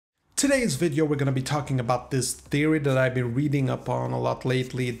Today's video we're going to be talking about this theory that I've been reading up on a lot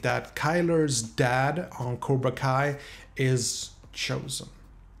lately, that Kyler's dad on Cobra Kai is Chozen.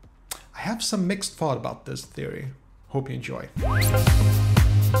 I have some mixed thought about this theory. Hope you enjoy.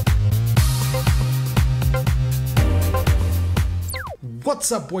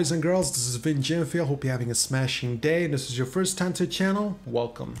 What's up, boys and girls? This is Vin Jimfield. Hope you're having a smashing day. And this is your first time to the channel.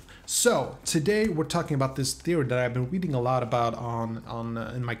 Welcome. So today we're talking about this theory that I've been reading a lot about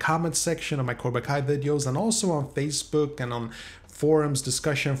in my comments section on my Cobra Kai videos, and also on Facebook and on forums,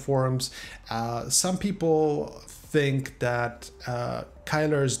 discussion forums. Some people think that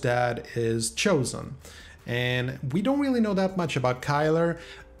Kyler's dad is Chozen, and we don't really know that much about Kyler.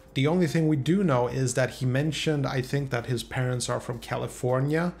 The only thing we do know is that he mentioned, I think, that his parents are from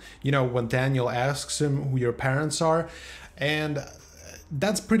California. You know, when Daniel asks him who your parents are. And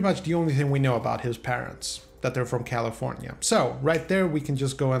that's pretty much the only thing we know about his parents, that they're from California. So right there, we can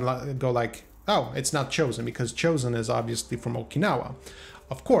just go and go like, oh, it's not Chozen, because Chozen is obviously from Okinawa.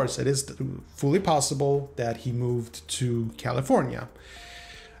 Of course, it is fully possible that he moved to California.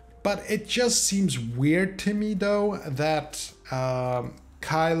 But it just seems weird to me, though, that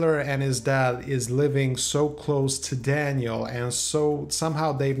Kyler and his dad is living so close to Daniel, and so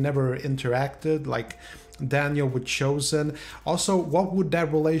somehow they've never interacted like Daniel with Chozen. Also, what would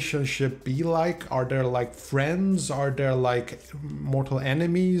that relationship be like? Are there like friends? Are there like mortal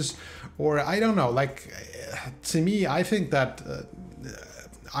enemies? Or I don't know. Like, to me, I think that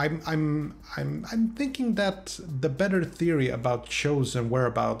I'm thinking that the better theory about Chozen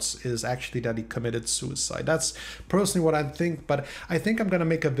whereabouts is actually that he committed suicide. That's personally what I think, but I think I'm gonna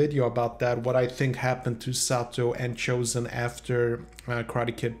make a video about that, what I think happened to Sato and Chozen after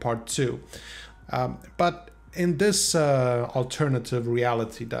Karate Kid Part 2. But in this alternative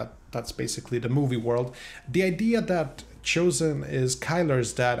reality that's basically the movie world, the idea that Chozen is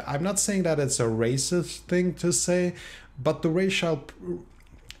Kyler's dad, I'm not saying that it's a racist thing to say, but the racial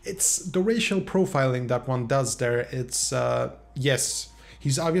profiling that one does there. It's yes,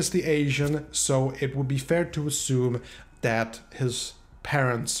 he's obviously Asian, so it would be fair to assume that his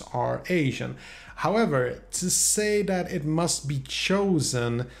parents are Asian. However, to say that it must be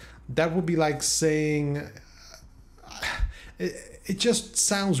Chozen, that would be like saying it just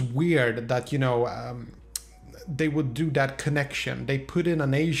sounds weird that, you know, they would do that connection. They put in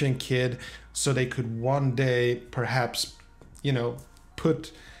an Asian kid so they could one day perhaps, you know,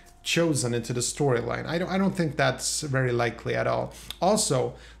 put Chozen into the storyline. I don't think that's very likely at all.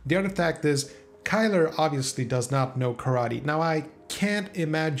 Also, the other fact is Kyler obviously does not know karate. Now, I can't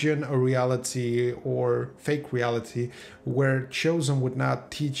imagine a reality or fake reality where Chozen would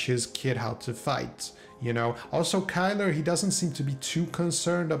not teach his kid how to fight. You know, also Kyler, he doesn't seem to be too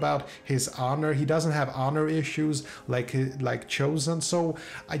concerned about his honor. He doesn't have honor issues like Chozen. So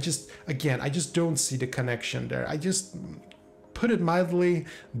I just don't see the connection there. Put it mildly,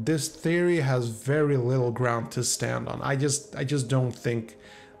 this theory has very little ground to stand on. I just don't think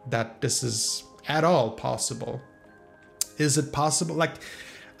that this is at all possible. Is it possible? Like,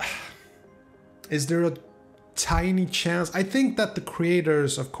 is there a tiny chance? I think that the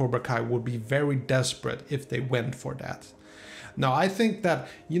creators of Cobra Kai would be very desperate if they went for that. Now, I think that,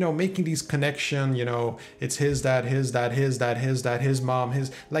 you know, making these connections, you know, it's his dad, his dad, his dad, his dad, his mom,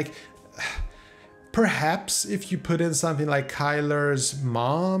 his, like, perhaps if you put in something like Kyler's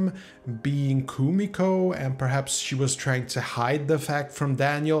mom being Kumiko, and perhaps she was trying to hide the fact from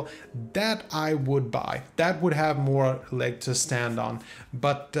Daniel, that I would buy. That would have more leg to stand on.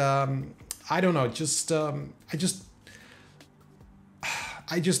 But I don't know,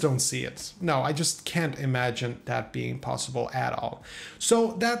 I just don't see it. No, I just can't imagine that being possible at all.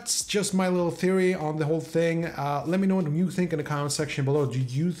 So that's just my little theory on the whole thing. Let me know what you think in the comment section below. Do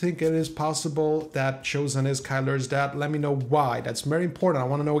you think it is possible that Chozen is Kyler's dad? Let me know why. That's very important. I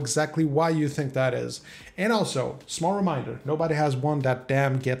want to know exactly why you think that is. And also, small reminder, nobody has won that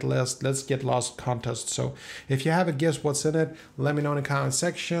damn Let's Get Lost contest. So if you have a guess what's in it, let me know in the comment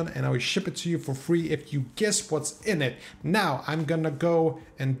section, and I will ship it to you for free if you guess what's in it. Now, I'm gonna go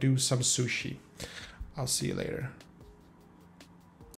and do some sushi. I'll see you later.